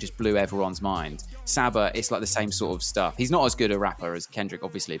that just blew everyone's mind. Saba, it's like the same sort of stuff. He's not as good a rapper as Kendrick,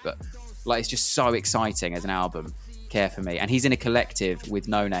 obviously, but like it's just so exciting as an album, Care For Me. And he's in a collective with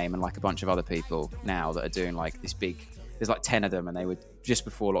No Name and like a bunch of other people now that are doing like this big, there's like 10 of them, and they were just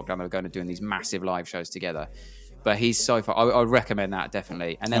before lockdown, they were going to doing these massive live shows together. But he's so far, I recommend that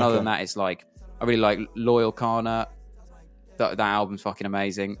definitely. And then other than that, it's like, I really like Loyal Kana. That album's fucking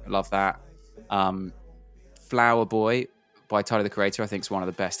amazing. Love that. Flower Boy by Tyler, the Creator, I think is one of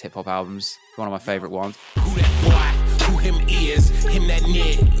the best hip hop albums. One of my favorite ones. Who him is, him that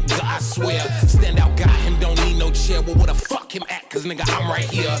nigga, I swear. Stand out guy, him don't need no chair. Well, where the fuck him at? Cause nigga, I'm right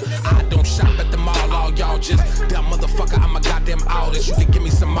here. I don't shop at the mall, all y'all just dumb motherfucker. I'm a goddamn artist. You can give me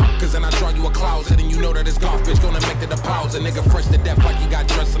some markers and I draw you a closet. And you know that this golf bitch gonna make the deposit. Nigga fresh to death like he got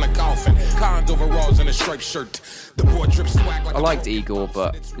dressed in a coffin. Cons overalls and a striped shirt. The boy drip swag like I liked Igor,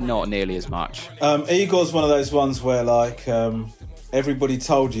 but not nearly as much. Igor's one of those ones where, like, everybody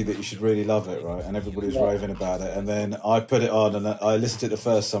told you that you should really love it, right? And everybody was raving about it. And then I put it on and I listened to it the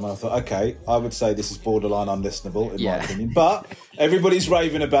first time and I thought, okay, I would say this is borderline unlistenable, in my opinion. But everybody's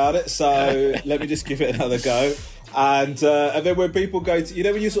raving about it, so let me just give it another go. And then when people go to, you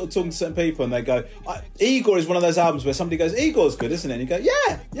know, when you're sort of talking to certain people and they go, Igor is one of those albums where somebody goes, Igor's good, isn't it? And you go,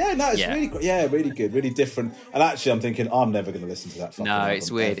 it's really good. Yeah, really good, really different. And actually I'm thinking, I'm never going to listen to that fucking album.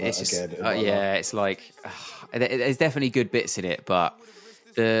 It's weird. It's just, it's like, there's definitely good bits in it, but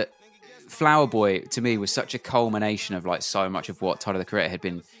the Flower Boy, to me, was such a culmination of like so much of what Tyler, the Creator, had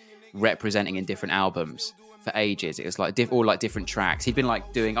been representing in different albums for ages. It was like all like different tracks. He'd been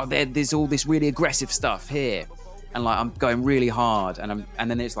like doing, there's all this really aggressive stuff here. And like I'm going really hard, and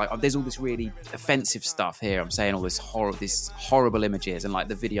then it's like there's all this really offensive stuff here. I'm saying all this horrible images, and like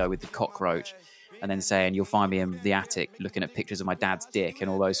the video with the cockroach, and then saying you'll find me in the attic looking at pictures of my dad's dick and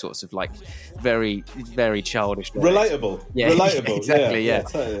all those sorts of like very, very childish. Relatable. Yeah, relatable. Exactly. Yeah.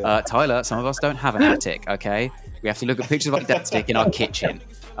 Totally. Tyler, some of us don't have an attic. Okay, we have to look at pictures of my dad's dick in our kitchen.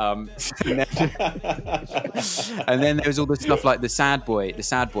 And then there was all the stuff like the sad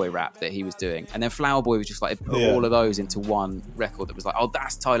boy rap that he was doing, and then Flower Boy was just like put all of those into one record that was like, oh,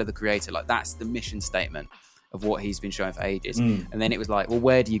 that's Tyler the Creator, like that's the mission statement of what he's been showing for ages. And then it was like, well,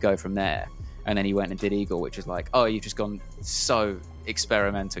 where do you go from there? And then he went and did Eagle, which was like, oh, you've just gone so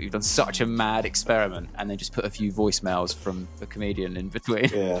experimental, you've done such a mad experiment, and then just put a few voicemails from a comedian in between.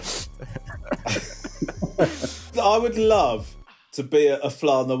 I would love to be a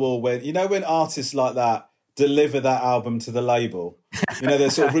fly on the wall when artists like that deliver that album to the label. You know, they're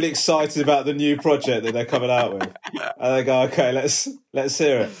sort of really excited about the new project that they're coming out with. And they go, okay, let's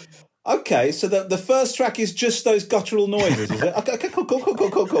hear it. Okay, so the first track is just those guttural noises, is it? Okay, cool.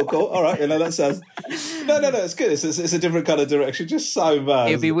 All right, that sounds... No, it's good. It's a different kind of direction. Just so bad.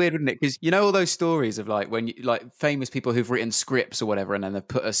 It'd be weird, wouldn't it? Because you know all those stories of like when famous people who've written scripts or whatever, and then they've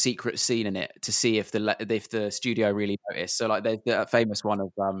put a secret scene in it to see if the studio really noticed. So like there's a famous one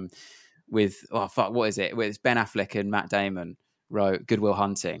of with what is it? With Ben Affleck and Matt Damon wrote Good Will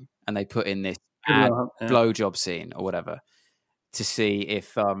Hunting, and they put in this blowjob scene or whatever, to see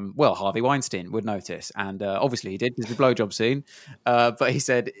if, Harvey Weinstein would notice. And obviously he did, because the blowjob scene. But he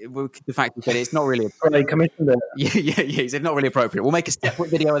said, the fact he said it's not really... They commissioned it. Yeah, he said not really appropriate. We'll make a separate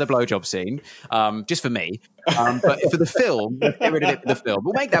video of the blowjob scene, just for me. But for the film, get rid of it for the film.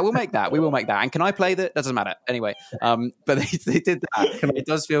 We'll make that. We will make that. And can I play that? That doesn't matter. Anyway, but they did that. It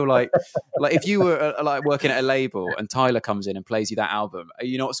does feel like if you were like working at a label and Tyler comes in and plays you that album, are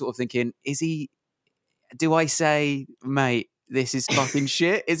you not sort of thinking, do I say, mate, this is fucking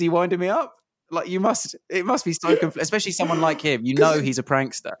shit? Is he winding me up? Like it must be so especially someone like him, he's a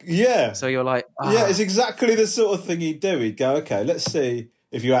prankster. Yeah. So you're like, yeah, it's exactly the sort of thing he'd do. He'd go, okay, let's see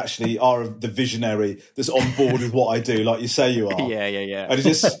if you actually are the visionary that's on board with what I do, like you say you are. Yeah. And he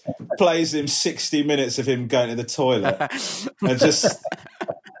just plays him 60 minutes of him going to the toilet. And just...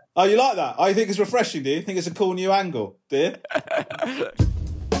 Oh, you like that? I think it's refreshing, do you? Think it's a cool new angle, do you?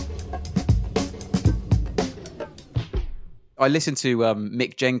 I listened to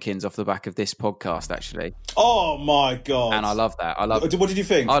Mick Jenkins off the back of this podcast, actually. Oh my god! And I love that. What did you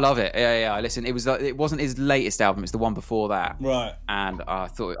think? I love it. Yeah. I listened. It wasn't his latest album. It's the one before that. Right. And I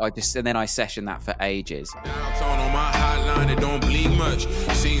thought and then I sessioned that for ages. Downtown on my hotline, it don't bleed much.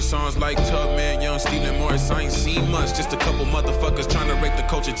 Seen songs like Tubman, Young Steven Morris, I ain't seen much. Just a couple motherfuckers trying to rake the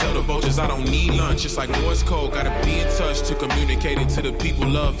culture, tell the vultures I don't need lunch. It's like Morse code, gotta be in touch to communicating to the people.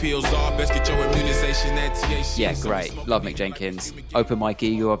 Love heals all. Best get your immunization at THC. Yeah, great. Love Mick Jenkins. Open Mike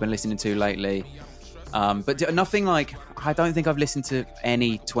Eagle I've been listening to lately. But nothing like... I don't think I've listened to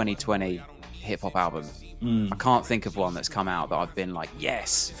any 2020 hip-hop album. I can't think of one that's come out that I've been like,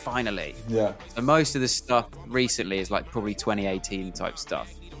 yes, finally. Yeah. And most of the stuff recently is like probably 2018 type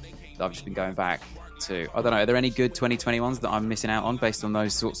stuff that I've just been going back to. I don't know, are there any good 2020 ones that I'm missing out on based on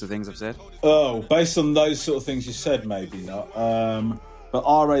those sorts of things I've said? Oh, based on those sort of things you said, maybe not. But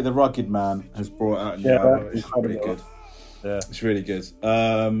R.A. the Rugged Man has brought out a new album. It's really good. Yeah, it's really good.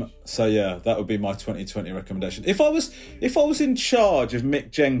 So yeah, that would be my 2020 recommendation. If I was in charge of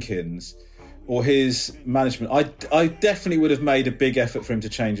Mick Jenkins, or his management, I definitely would have made a big effort for him to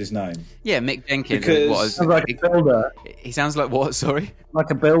change his name. Yeah, Mick Jenkins. Because sounds like a builder. He sounds like what? Sorry, like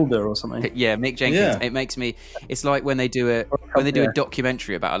a builder or something. Yeah, Mick Jenkins. Yeah. It makes me. It's like when they do a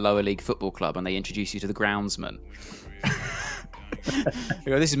documentary about a lower league football club and they introduce you to the groundsman.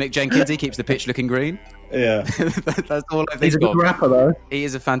 You know, this is Mick Jenkins. He keeps the pitch looking green. Yeah, that's all I think. He's a good rapper, though. He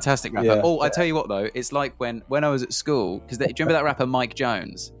is a fantastic rapper. Yeah. I tell you what, though, it's like when I was at school, because do you remember that rapper Mike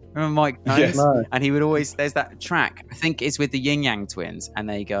Jones? Remember Mike Jones? Yes. No. And he would always, there's that track, I think it's with the Yin Yang Twins, and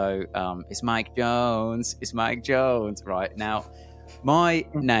they go, it's Mike Jones, it's Mike Jones. Right, now, my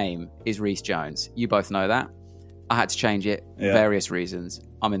name is Rhys Jones. You both know that. I had to change it for various reasons.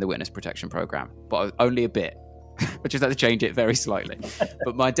 I'm in the witness protection program, but only a bit. I just had to change it very slightly.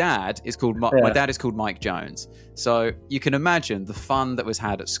 But my dad is called Mike Jones. So you can imagine the fun that was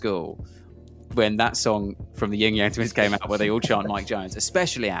had at school when that song from the Yin Yang Twins came out, where they all chant Mike Jones,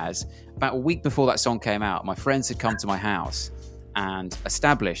 especially as about a week before that song came out, my friends had come to my house and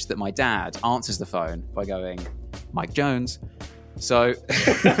established that my dad answers the phone by going, Mike Jones. So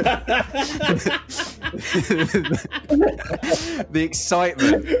the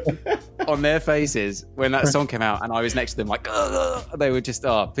excitement on their faces when that song came out and I was next to them, like, they were just,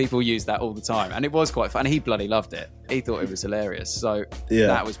 people use that all the time. And it was quite fun. He bloody loved it. He thought it was hilarious. So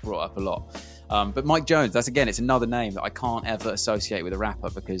that was brought up a lot. But Mike Jones, it's another name that I can't ever associate with a rapper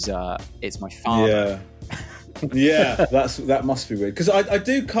because it's my father. Yeah, that must be weird. Because I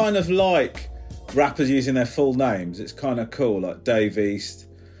do kind of like rappers using their full names. It's kind of cool, like Dave East,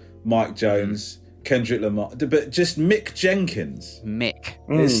 Mike Jones, Kendrick Lamar, but just Mick Jenkins. Mick.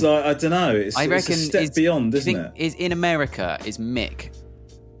 It's like, I don't know. It's a step beyond, isn't it? Is in America, is Mick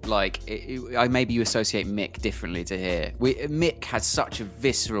like? Maybe you associate Mick differently to here. Mick has such a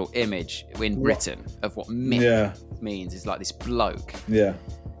visceral image in Britain of what Mick means. It's like this bloke. Yeah.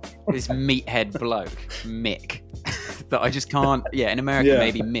 This meathead bloke, Mick. That I just can't. Yeah, in America,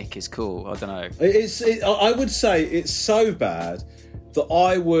 maybe Mick is cool. I don't know. I would say it's so bad that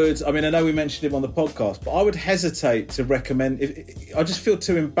I would. I mean, I know we mentioned him on the podcast, but I would hesitate to recommend. I just feel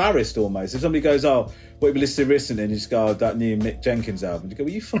too embarrassed almost. If somebody goes, "Oh, what have you listened to recently?" and you just go, "Oh, that new Mick Jenkins album," you go,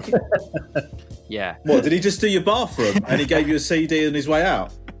 "Well, you fucking." Yeah. What did he just do your bathroom and he gave you a CD on his way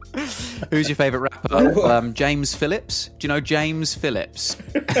out? Who's your favourite rapper? James Phillips. Do you know James Phillips?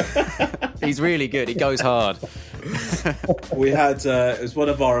 He's really good. He goes hard. We had it was one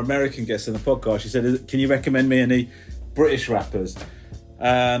of our American guests on the podcast. She said, "Can you recommend me any British rappers?"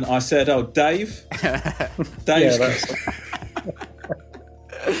 And I said, "Oh, Dave." Dave's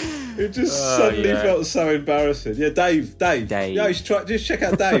it just suddenly felt so embarrassing. Yeah, Dave. Yeah, you should try. Just check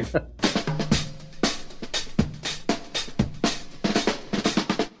out Dave.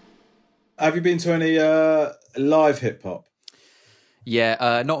 Have you been to any live hip hop?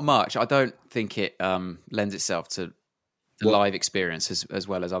 Yeah, not much. I don't think it lends itself to the live experience as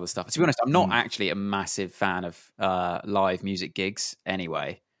well as other stuff. To be honest, I'm not actually a massive fan of live music gigs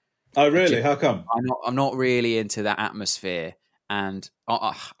anyway. Oh, really? How come? I'm not really into that atmosphere. And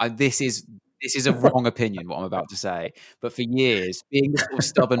this is a wrong opinion, what I'm about to say. But for years, being the sort of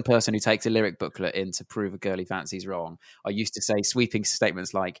stubborn person who takes a lyric booklet in to prove a girly fancy's wrong, I used to say sweeping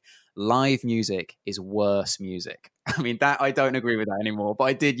statements like, live music is worse music. I mean, that I don't agree with that anymore, but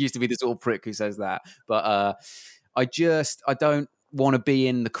I did used to be the sort of prick who says that. But I don't want to be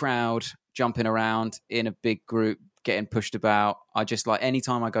in the crowd, jumping around in a big group, getting pushed about. I just like,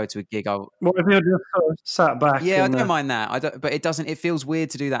 anytime I go to a gig, what if you're just sort of sat back? Yeah, I don't mind that. But it feels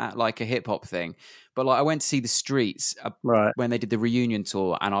weird to do that at like a hip hop thing. But like, I went to see the Streets when they did the reunion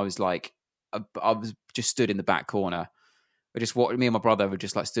tour, and I was like, I was just stood in the back corner. Me and my brother were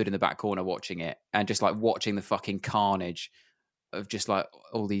just like stood in the back corner watching it, and just like watching the fucking carnage of just like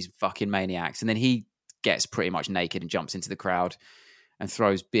all these fucking maniacs. And then he gets pretty much naked and jumps into the crowd and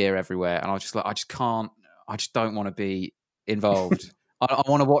throws beer everywhere. And I was just like, I just don't want to be involved. I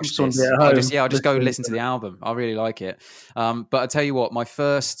want to watch this. I'll just go listen to the album. I really like it. But I tell you what, my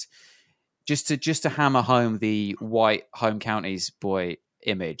first, just to hammer home the white home counties boy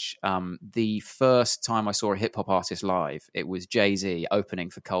image, the first time I saw a hip hop artist live, it was Jay-Z opening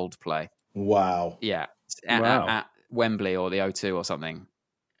for Coldplay. Wow. Yeah. At Wembley or the O2 or something.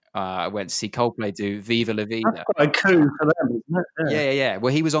 I went to see Coldplay do Viva La Vida. That's quite a coup for them, isn't it? Yeah.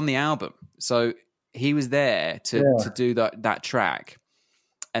 Well, he was on the album. So he was there to do that track.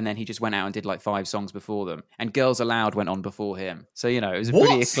 And then he just went out and did like 5 songs before them. And Girls Aloud went on before him. So, it was a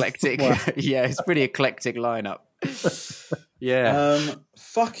pretty eclectic. Yeah, it's a pretty eclectic lineup. Yeah.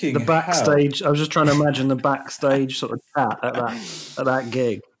 Fucking the backstage. Hell. I was just trying to imagine the backstage sort of chat at that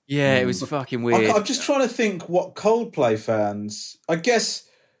gig. Yeah, it was fucking weird. I'm just trying to think what Coldplay fans, I guess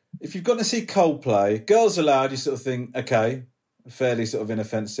if you've gone to see Coldplay, Girls Aloud, you sort of think, okay, fairly sort of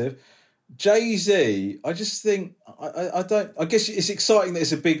inoffensive. Jay-Z, I just think, I guess it's exciting that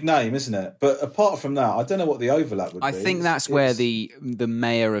it's a big name, isn't it? But apart from that, I don't know what the overlap would be. I think that's where the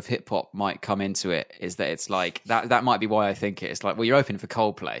mayor of hip hop might come into it, is that it's like, that might be why I think it. It's like, well, you're opening for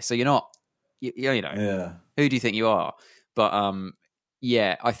Coldplay, so you're not, you know, who do you think you are? But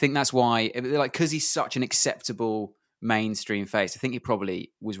yeah, I think that's why, like, because he's such an acceptable mainstream face, I think he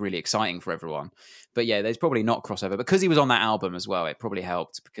probably was really exciting for everyone. But yeah, there's probably not crossover. Because he was on that album as well, it probably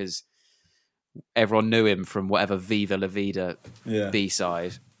helped because everyone knew him from whatever Viva La Vida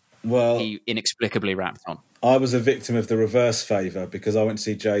B-side he inexplicably rapped on. I was a victim of the reverse favour because I went to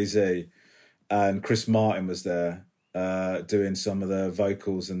see Jay-Z and Chris Martin was there doing some of the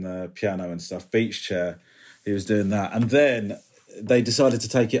vocals and the piano and stuff. Beach Chair, he was doing that. And then they decided to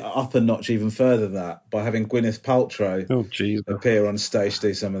take it up a notch even further than that by having Gwyneth Paltrow appear on stage to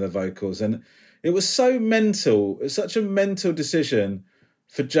do some of the vocals. And it was so mental. It was such a mental decision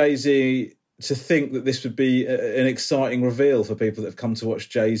for Jay-Z to think that this would be an exciting reveal for people that have come to watch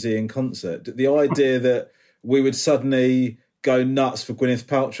Jay-Z in concert. The idea that we would suddenly go nuts for Gwyneth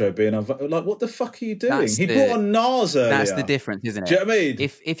Paltrow being on... Like, what the fuck are you doing? He brought on Nas earlier. That's the difference, isn't it? Do you know what I mean?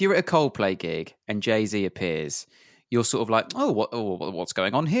 If you're at a Coldplay gig and Jay-Z appears, you're sort of like, what's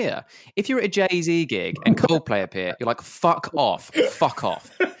going on here? If you're at a Jay-Z gig and Coldplay appear, you're like, fuck off. That's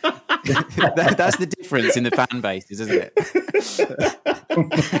the difference in the fan bases, isn't it?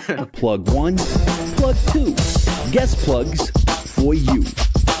 Plug 1, plug 2. Guest plugs for you.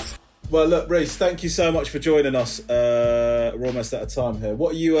 Well, look, Reese, thank you so much for joining us. We're almost out of time here.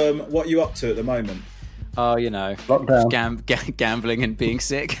 What are you up to at the moment? Oh, you know, lockdown, gambling and being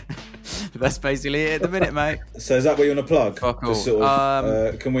sick. That's basically it at the minute, mate. So is that what you want to plug? Fuck all. Just sort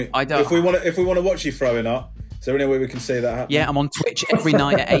of, can we? I don't. If we want to watch you throwing up, is there any way we can see that happen? Yeah, I'm on Twitch every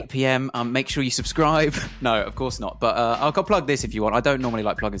night at 8 p.m. Make sure you subscribe. No, of course not. But I'll plug this if you want. I don't normally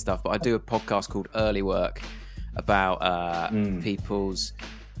like plugging stuff, but I do a podcast called Early Work about people's,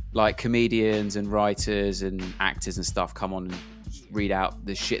 like, comedians and writers and actors and stuff come on and read out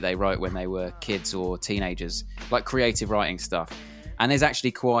the shit they wrote when they were kids or teenagers, like creative writing stuff. And there's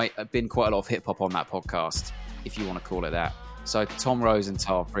actually been quite a lot of hip hop on that podcast, if you want to call it that. So Tom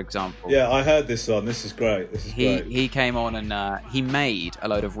Rosenthal, for example. Yeah, I heard this one. This is great. He came on and he made a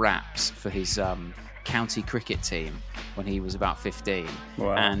load of raps for his county cricket team when he was about 15.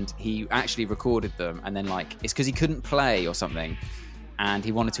 Wow. And he actually recorded them. And then, like, it's because he couldn't play or something. And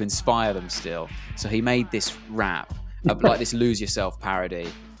he wanted to inspire them still. So he made this rap, like this Lose Yourself parody.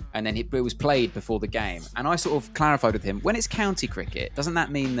 And then it was played before the game. And I sort of clarified with him, when it's county cricket, doesn't that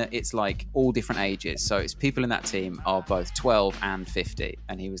mean that it's like all different ages? So it's people in that team are both 12 and 50.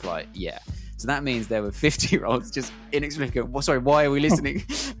 And he was like, yeah. So that means there were 50-year-olds just inexplicably, well, sorry, why are we listening?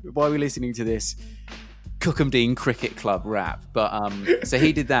 Why are we listening to this Cookham Dean Cricket Club rap? But so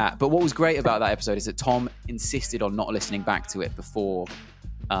he did that. But what was great about that episode is that Tom insisted on not listening back to it before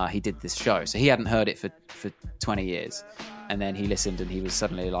he did this show. So he hadn't heard it for 20 years. And then he listened and he was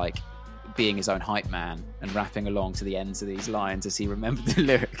suddenly like being his own hype man and rapping along to the ends of these lines as he remembered the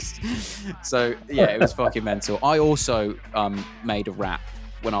lyrics. So yeah, it was fucking mental. I also made a rap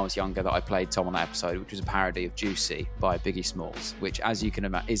when I was younger that I played Tom on that episode, which was a parody of Juicy by Biggie Smalls, which, as you can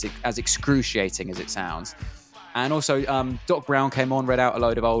imagine, is as excruciating as it sounds. And also Doc Brown came on, read out a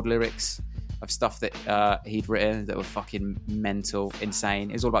load of old lyrics of stuff that he'd written that were fucking mental, insane.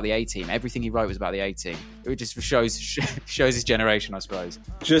 It was all about the A-Team. Everything he wrote was about the A-Team. It just shows his generation, I suppose.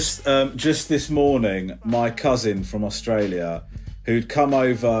 Just this morning, my cousin from Australia, who'd come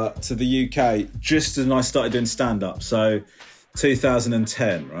over to the UK just as I started doing stand-up, so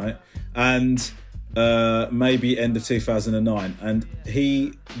 2010, right? And maybe end of 2009. And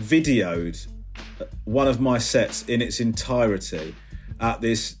he videoed one of my sets in its entirety at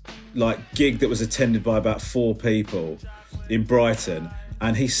this like gig that was attended by about 4 people in Brighton,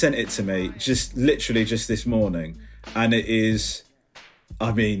 and he sent it to me literally just this morning, and it is,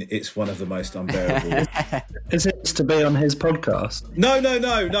 I mean, it's one of the most unbearable. Is it to be on his podcast? No,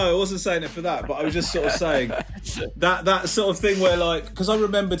 I wasn't saying it for that, but I was just sort of saying that sort of thing where, like, because I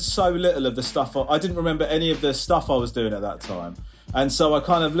remembered so little of the stuff, I didn't remember any of the stuff I was doing at that time. And so I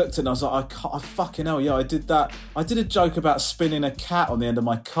kind of looked at it and I was like, I fucking hell, yeah, I did that. I did a joke about spinning a cat on the end of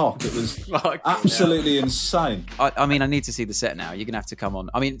my cock. It was absolutely insane. I mean, I need to see the set now. You're going to have to come on.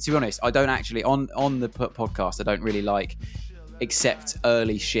 I mean, to be honest, I don't actually, on the podcast, I don't really like accept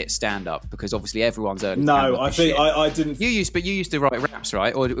early shit stand-up? Because obviously everyone's early No, stand-up I is think shit. I didn't. You used to write raps,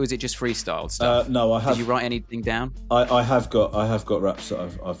 right? Or was it just freestyle stuff? No, I have. Did you write anything down? I have got raps that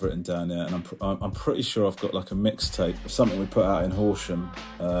I've written down, yeah, and I'm pretty sure I've got like a mixtape of something we put out in Horsham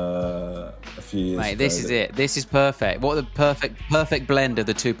a few years ago. Mate, this is it. This is perfect. What the perfect blend of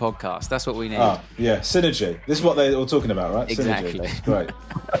the two podcasts. That's what we need. Oh, yeah, synergy. This is what they were talking about, right? Exactly. Synergy. It's great.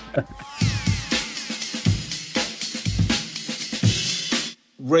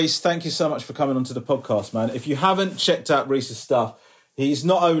 Reese, thank you so much for coming onto the podcast, man. If you haven't checked out Reese's stuff, he's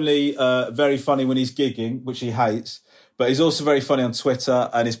not only very funny when he's gigging, which he hates, but he's also very funny on Twitter,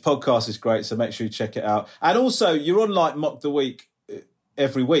 and his podcast is great, so make sure you check it out. And also, you're on like Mock the Week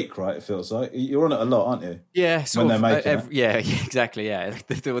every week, right? It feels like you're on it a lot, aren't you? Yeah, when they're making it. Yeah, exactly. Yeah,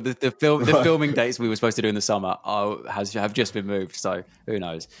 the filming dates we were supposed to do in the summer have just been moved, so who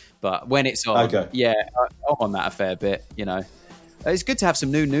knows? But when it's on, yeah, I'm on that a fair bit. You know, it's good to have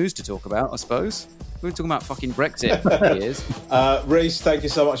some new news to talk about, I suppose. We were talking about fucking Brexit for years. Reese, thank you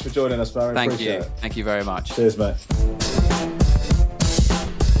so much for joining us, man. Thank Appreciate you. it. Thank you very much. Cheers, mate.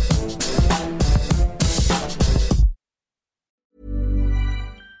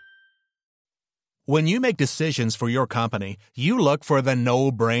 When you make decisions for your company, you look for the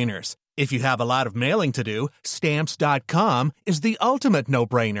no-brainers. If you have a lot of mailing to do, Stamps.com is the ultimate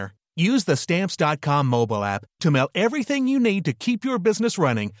no-brainer. Use the Stamps.com mobile app to mail everything you need to keep your business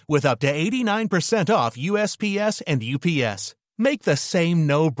running with up to 89% off USPS and UPS. Make the same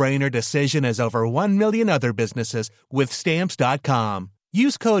no-brainer decision as over 1 million other businesses with Stamps.com.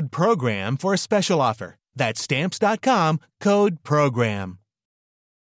 Use code PROGRAM for a special offer. That's Stamps.com, code PROGRAM.